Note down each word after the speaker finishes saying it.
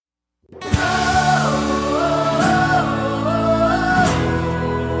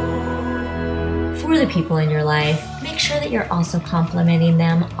people in your life, make sure that you're also complimenting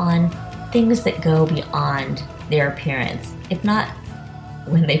them on things that go beyond their appearance. If not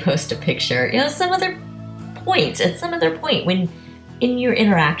when they post a picture, at some other point when in your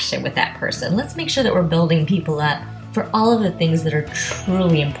interaction with that person. Let's make sure that we're building people up for all of the things that are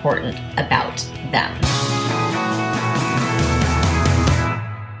truly important about them.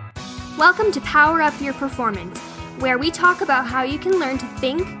 Welcome to Power Up Your Performance, where we talk about how you can learn to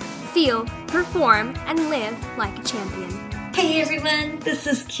think, feel, perform, and live like a champion. Hey everyone, this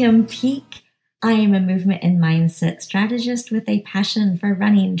is Kim Peek. I am a movement and mindset strategist with a passion for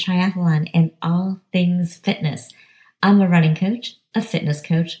running, triathlon, and all things fitness. I'm a running coach, a fitness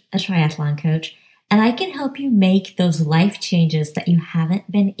coach, a triathlon coach, and I can help you make those life changes that you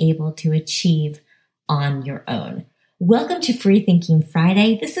haven't been able to achieve on your own. Welcome to Free Thinking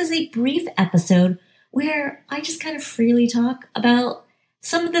Friday. This is a brief episode where I just kind of freely talk about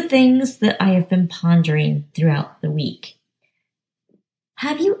some of the things that I have been pondering throughout the week.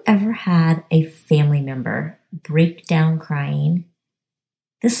 Have you ever had a family member break down crying?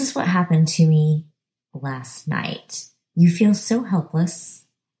 This is what happened to me last night. You feel so helpless,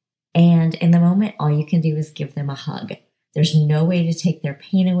 and in the moment, all you can do is give them a hug. There's no way to take their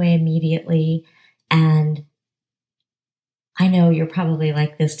pain away immediately, and I know you're probably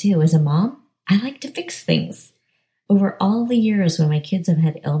like this too. As a mom, I like to fix things. Over all the years when my kids have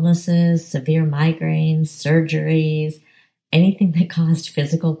had illnesses, severe migraines, surgeries, anything that caused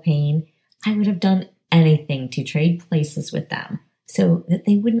physical pain, I would have done anything to trade places with them so that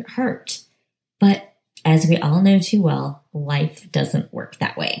they wouldn't hurt. But as we all know too well, life doesn't work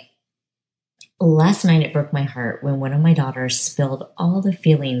that way. Last night it broke my heart when one of my daughters spilled all the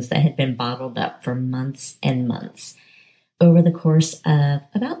feelings that had been bottled up for months and months. Over the course of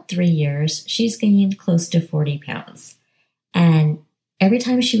about 3 years, she's gained close to 40 pounds. And every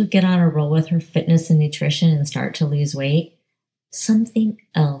time she would get on a roll with her fitness and nutrition and start to lose weight, something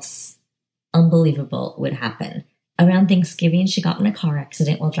else unbelievable would happen. Around Thanksgiving, she got in a car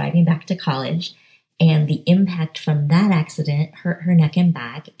accident while driving back to college, and the impact from that accident hurt her neck and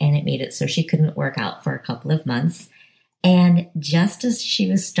back, and it made it so she couldn't work out for a couple of months. And just as she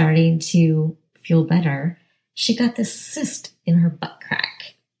was starting to feel better, she got this cyst in her butt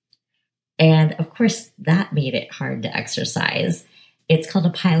crack. And of course, that made it hard to exercise. It's called a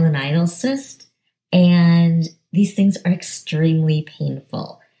pilonidal cyst, and these things are extremely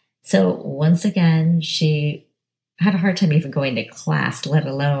painful. So once again, she had a hard time even going to class, let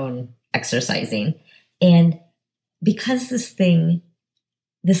alone exercising. And because this thing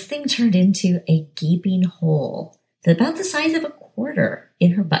turned into a gaping hole about the size of a quarter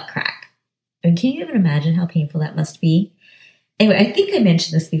in her butt crack. And can you even imagine how painful that must be? Anyway, I think I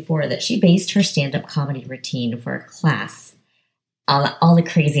mentioned this before, that she based her stand-up comedy routine for a class on all the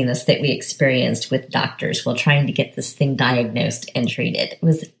craziness that we experienced with doctors while trying to get this thing diagnosed and treated. It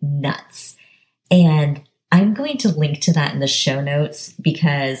was nuts. And I'm going to link to that in the show notes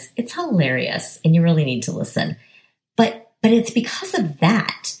because it's hilarious and you really need to listen. But it's because of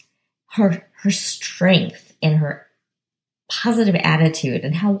that, her strength and her positive attitude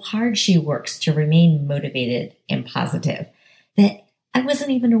and how hard she works to remain motivated and positive, that I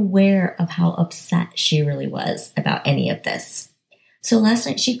wasn't even aware of how upset she really was about any of this. So last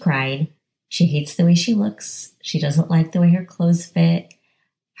night she cried. She hates the way she looks. She doesn't like the way her clothes fit.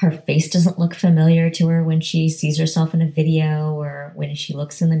 Her face doesn't look familiar to her when she sees herself in a video or when she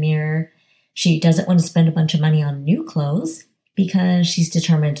looks in the mirror. She doesn't want to spend a bunch of money on new clothes because she's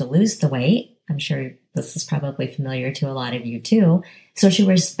determined to lose the weight. I'm sure this is probably familiar to a lot of you too. So she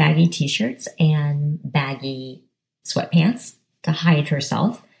wears baggy t-shirts and baggy sweatpants to hide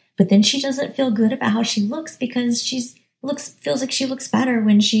herself. But then she doesn't feel good about how she looks because feels like she looks better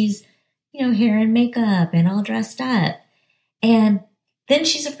when she's, hair and makeup and all dressed up. And then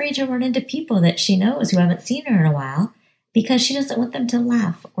she's afraid to run into people that she knows who haven't seen her in a while because she doesn't want them to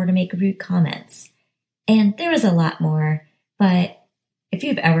laugh or to make rude comments. And there is a lot more, but if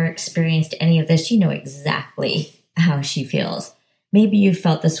you've ever experienced any of this, you know exactly how she feels. Maybe you've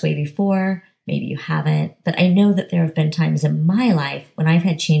felt this way before, maybe you haven't, but I know that there have been times in my life when I've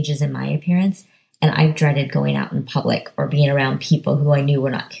had changes in my appearance and I've dreaded going out in public or being around people who I knew were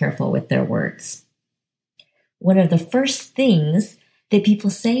not careful with their words. One of the first things that people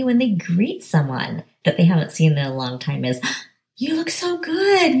say when they greet someone that they haven't seen in a long time is, "You look so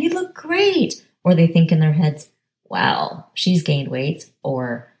good, you look great." Or they think in their heads, "Wow, she's gained weight,"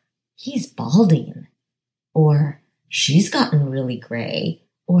 or "He's balding," or "She's gotten really gray,"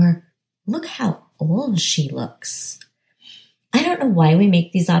 or "Look how old she looks." I don't know why we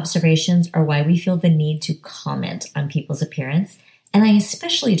make these observations or why we feel the need to comment on people's appearance. And I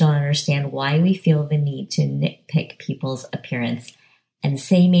especially don't understand why we feel the need to nitpick people's appearance and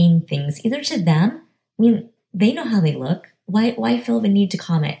say mean things either to them. I mean, they know how they look. Why feel the need to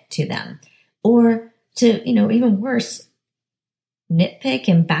comment to them? Or to, even worse, nitpick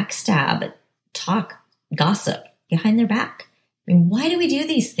and backstab, talk, gossip behind their back. I mean, why do we do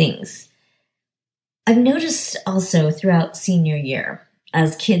these things? I've noticed also throughout senior year,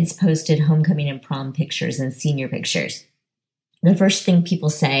 as kids posted homecoming and prom pictures and senior pictures, the first thing people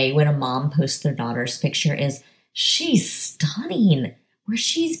say when a mom posts their daughter's picture is, "She's stunning," or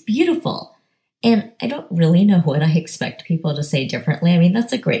 "She's beautiful." And I don't really know what I expect people to say differently. I mean,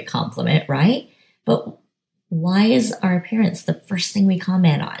 that's a great compliment, right? But why is our appearance the first thing we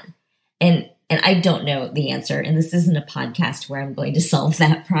comment on? And I don't know the answer, and this isn't a podcast where I'm going to solve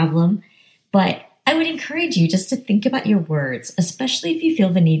that problem, but I would encourage you just to think about your words, especially if you feel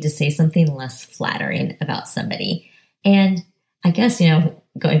the need to say something less flattering about somebody. And I guess,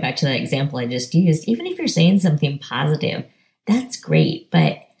 going back to that example I just used, even if you're saying something positive, that's great,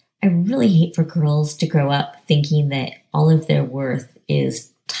 but I really hate for girls to grow up thinking that all of their worth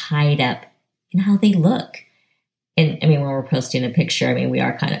is tied up in how they look. And I mean, when we're posting a picture, we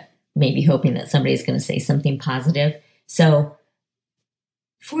are kind of maybe hoping that somebody's going to say something positive. So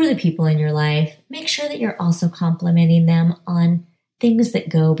for the people in your life, make sure that you're also complimenting them on things that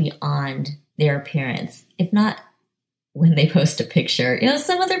go beyond their appearance. If not when they post a picture,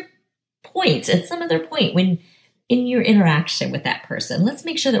 some other point, at some other point when in your interaction with that person. Let's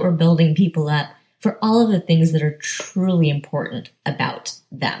make sure that we're building people up for all of the things that are truly important about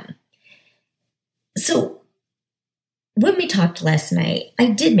them. So when we talked last night, I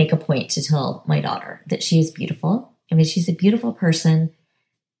did make a point to tell my daughter that she is beautiful. She's a beautiful person.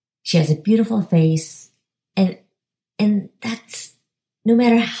 She has a beautiful face. And that's, no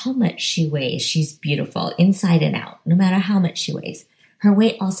matter how much she weighs, she's beautiful inside and out, no matter how much she weighs. Her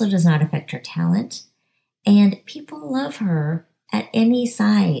weight also does not affect her talent. And people love her at any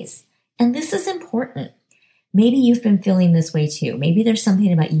size. And this is important. Maybe you've been feeling this way too. Maybe there's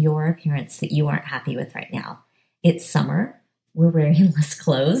something about your appearance that you aren't happy with right now. It's summer. We're wearing less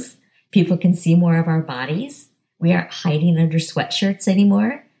clothes. People can see more of our bodies. We aren't hiding under sweatshirts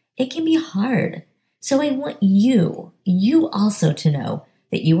anymore. It can be hard. So I want you also to know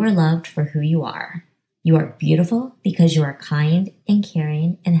that you are loved for who you are. You are beautiful because you are kind and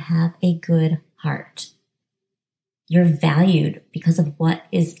caring and have a good heart. You're valued because of what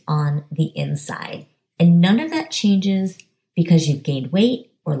is on the inside. And none of that changes because you've gained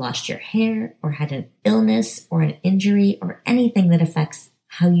weight or lost your hair or had an illness or an injury or anything that affects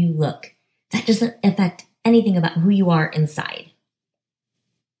how you look. That doesn't affect anything about who you are inside.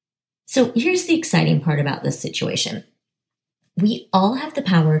 So here's the exciting part about this situation. We all have the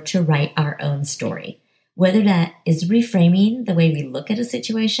power to write our own story, whether that is reframing the way we look at a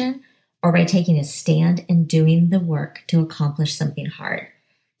situation or by taking a stand and doing the work to accomplish something hard.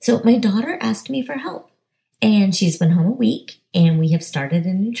 So my daughter asked me for help, and she's been home a week, and we have started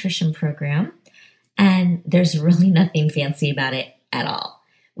a nutrition program, and there's really nothing fancy about it at all.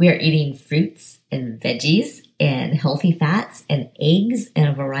 We are eating fruits and veggies and healthy fats and eggs and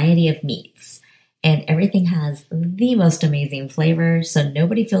a variety of meats. And everything has the most amazing flavor, so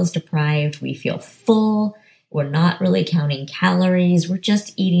nobody feels deprived. We feel full. We're not really counting calories. We're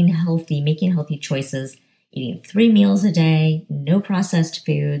just eating healthy, making healthy choices, eating 3 meals a day, no processed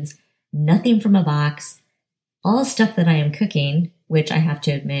foods, nothing from a box, all stuff that I am cooking, which I have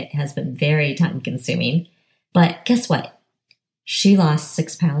to admit has been very time consuming. But guess what? She lost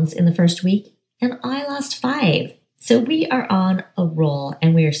 6 pounds in the first week and I lost 5. So we are on a roll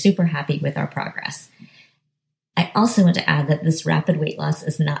and we are super happy with our progress. I also want to add that this rapid weight loss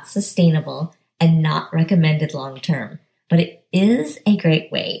is not sustainable and not recommended long-term, but it is a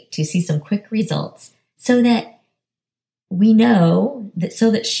great way to see some quick results so that we know that, so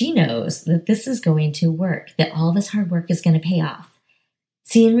that she knows that this is going to work, that all this hard work is going to pay off.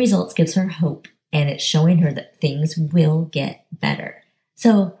 Seeing results gives her hope, and it's showing her that things will get better.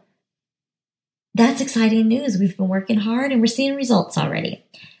 So that's exciting news. We've been working hard and we're seeing results already.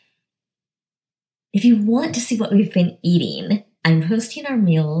 If you want to see what we've been eating, I'm posting our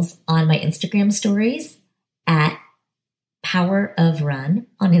meals on my Instagram stories at Power of Run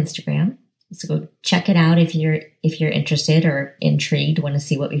on Instagram. So go check it out if you're interested or intrigued, want to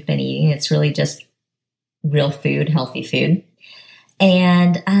see what we've been eating. It's really just real food, healthy food.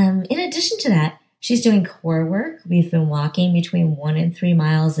 And in addition to that, she's doing core work. We've been walking between 1 and 3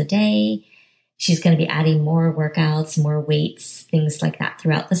 miles a day. She's going to be adding more workouts, more weights, things like that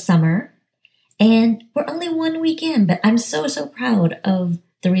throughout the summer. And we're only 1 week in, but I'm so proud of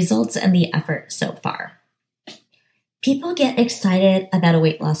the results and the effort so far. People get excited about a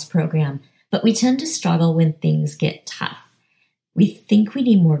weight loss program, but we tend to struggle when things get tough. We think we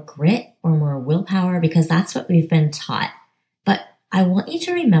need more grit or more willpower because that's what we've been taught. But I want you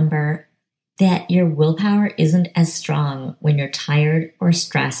to remember that your willpower isn't as strong when you're tired or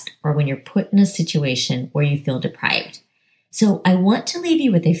stressed or when you're put in a situation where you feel deprived. So I want to leave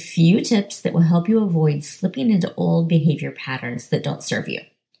you with a few tips that will help you avoid slipping into old behavior patterns that don't serve you.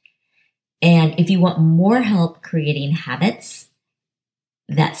 And if you want more help creating habits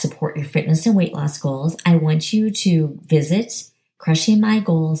that support your fitness and weight loss goals, I want you to visit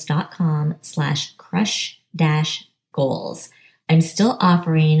crushingmygoals.com/crush-goals. I'm still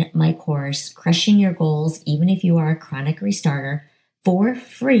offering my course, Crushing Your Goals, even if you are a chronic restarter, for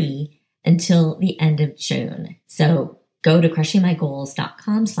free until the end of June. So go to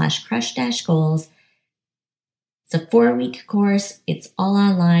crushingmygoals.com/crush-goals. It's a 4-week course. It's all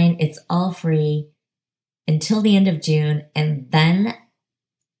online. It's all free until the end of June. And then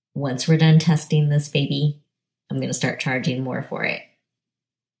once we're done testing this baby, I'm going to start charging more for it.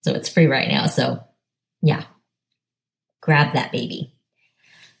 So it's free right now. So yeah, grab that baby.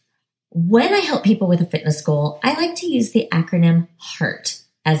 When I help people with a fitness goal, I like to use the acronym HEART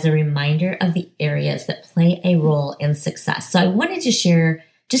as a reminder of the areas that play a role in success. So I wanted to share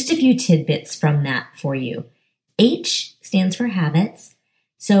just a few tidbits from that for you. H stands for habits.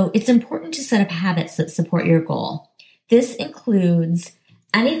 So it's important to set up habits that support your goal. This includes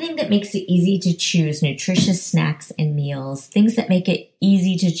anything that makes it easy to choose nutritious snacks and meals, things that make it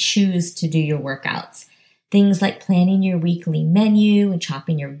easy to choose to do your workouts, things like planning your weekly menu and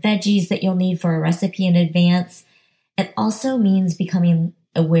chopping your veggies that you'll need for a recipe in advance. It also means becoming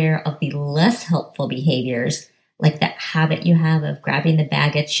aware of the less helpful behaviors, like that habit you have of grabbing the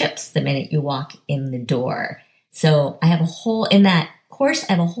bag of chips the minute you walk in the door. So in that course,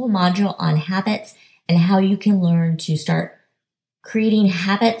 I have a whole module on habits and how you can learn to start creating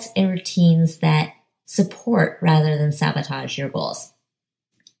habits and routines that support rather than sabotage your goals.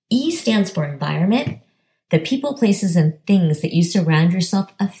 E stands for environment. The people, places, and things that you surround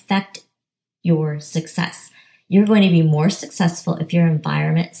yourself affect your success. You're going to be more successful if your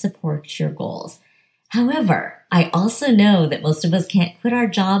environment supports your goals. However, I also know that most of us can't quit our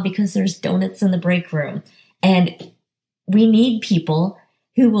job because there's donuts in the break room. And we need people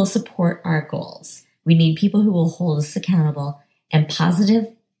who will support our goals. We need people who will hold us accountable, and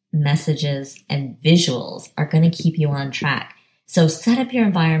positive messages and visuals are going to keep you on track. So set up your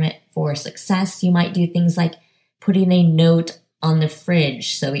environment for success. You might do things like putting a note on the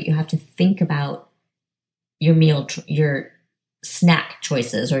fridge so that you have to think about your snack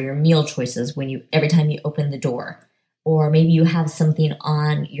choices or your meal choices every time you open the door. Or maybe you have something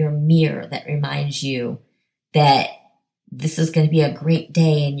on your mirror that reminds you that this is going to be a great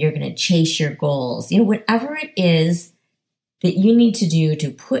day and you're going to chase your goals. Whatever it is that you need to do to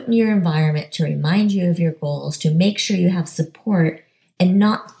put in your environment to remind you of your goals, to make sure you have support and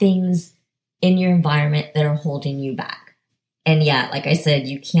not things in your environment that are holding you back. And yeah, like I said,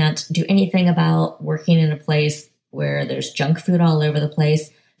 you can't do anything about working in a place where there's junk food all over the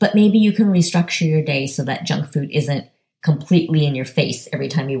place, but maybe you can restructure your day so that junk food isn't completely in your face every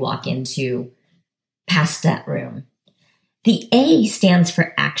time you walk past that room. The A stands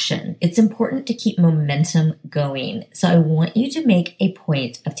for action. It's important to keep momentum going. So I want you to make a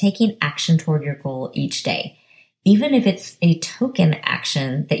point of taking action toward your goal each day, even if it's a token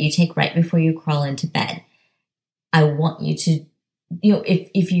action that you take right before you crawl into bed. I want you to,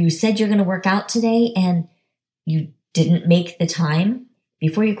 if you said you're going to work out today and you didn't make the time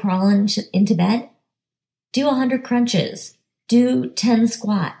before you crawl into bed, do 100 crunches, do 10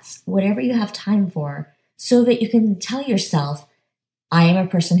 squats, whatever you have time for, so that you can tell yourself, I am a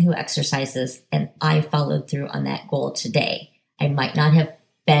person who exercises and I followed through on that goal today. I might not have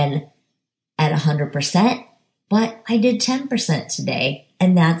been at 100%, but I did 10% today,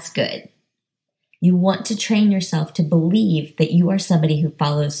 and that's good. You want to train yourself to believe that you are somebody who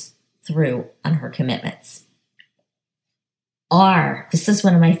follows through on her commitments. R, this is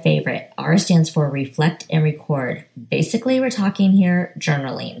one of my favorite. R stands for reflect and record. Basically, we're talking here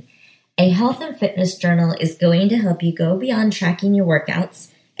journaling. A health and fitness journal is going to help you go beyond tracking your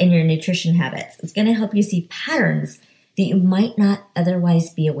workouts and your nutrition habits. It's going to help you see patterns that you might not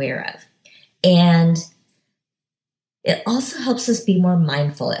otherwise be aware of. And it also helps us be more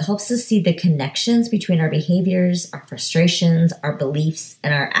mindful. It helps us see the connections between our behaviors, our frustrations, our beliefs,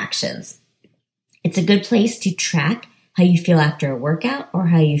 and our actions. It's a good place to track how you feel after a workout or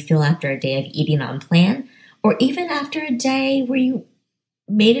how you feel after a day of eating on plan, or even after a day where you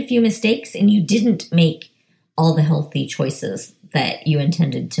made a few mistakes and you didn't make all the healthy choices that you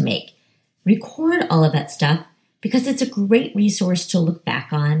intended to make. Record all of that stuff because it's a great resource to look back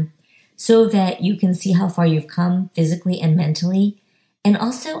on so that you can see how far you've come physically and mentally. And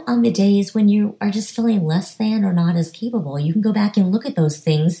also on the days when you are just feeling less than or not as capable, you can go back and look at those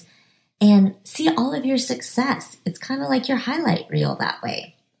things and see all of your success. It's kind of like your highlight reel that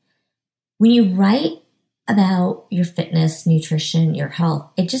way. When you write about your fitness, nutrition, your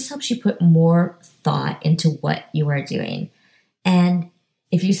health, it just helps you put more thought into what you are doing. And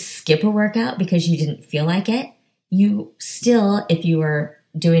if you skip a workout because you didn't feel like it, you still, if you are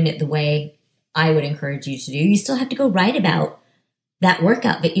doing it the way I would encourage you to do, you still have to go write about that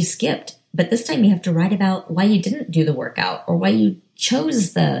workout that you skipped. But this time you have to write about why you didn't do the workout or why you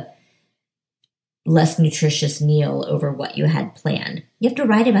chose the less nutritious meal over what you had planned. You have to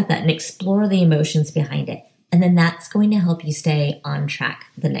write about that and explore the emotions behind it. And then that's going to help you stay on track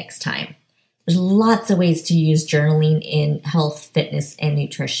the next time. There's lots of ways to use journaling in health, fitness, and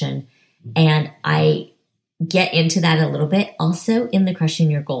nutrition. And I get into that a little bit also in the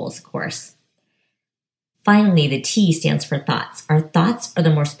Crushing Your Goals course. Finally, the T stands for thoughts. Our thoughts are the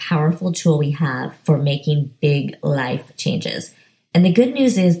most powerful tool we have for making big life changes. And the good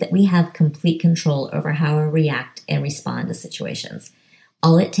news is that we have complete control over how we react and respond to situations.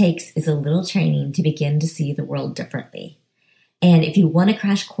 All it takes is a little training to begin to see the world differently. And if you want a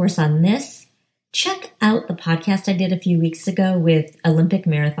crash course on this, check out the podcast I did a few weeks ago with Olympic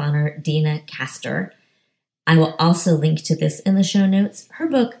marathoner Dina Castor. I will also link to this in the show notes. Her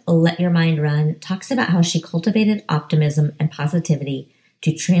book, Let Your Mind Run, talks about how she cultivated optimism and positivity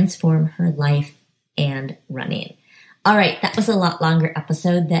to transform her life and running. All right, that was a lot longer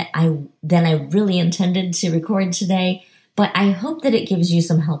episode than I really intended to record today, but I hope that it gives you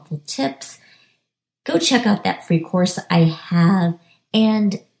some helpful tips. Go check out that free course I have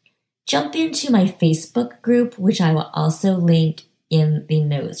and jump into my Facebook group, which I will also link in the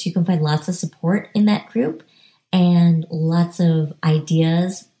notes. You can find lots of support in that group and lots of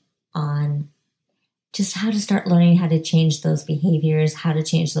ideas on just how to start learning how to change those behaviors, how to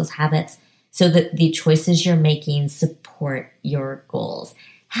change those habits, so that the choices you're making support your goals.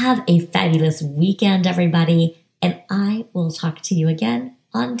 Have a fabulous weekend, everybody, and I will talk to you again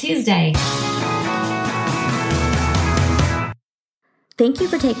on Tuesday. Thank you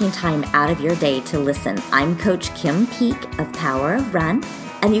for taking time out of your day to listen. I'm Coach Kim Peek of Power of Run,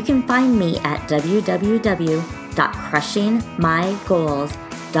 and you can find me at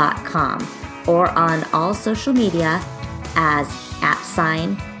www.crushingmygoals.com or on all social media as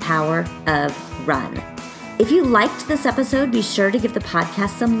 @Power of Run. If you liked this episode, be sure to give the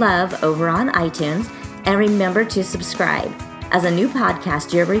podcast some love over on iTunes and remember to subscribe. As a new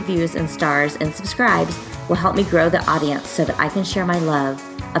podcast, your reviews and stars and subscribes will help me grow the audience so that I can share my love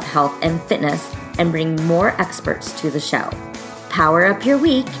of health and fitness and bring more experts to the show. Power up your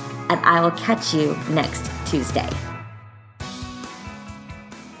week, and I will catch you next Tuesday.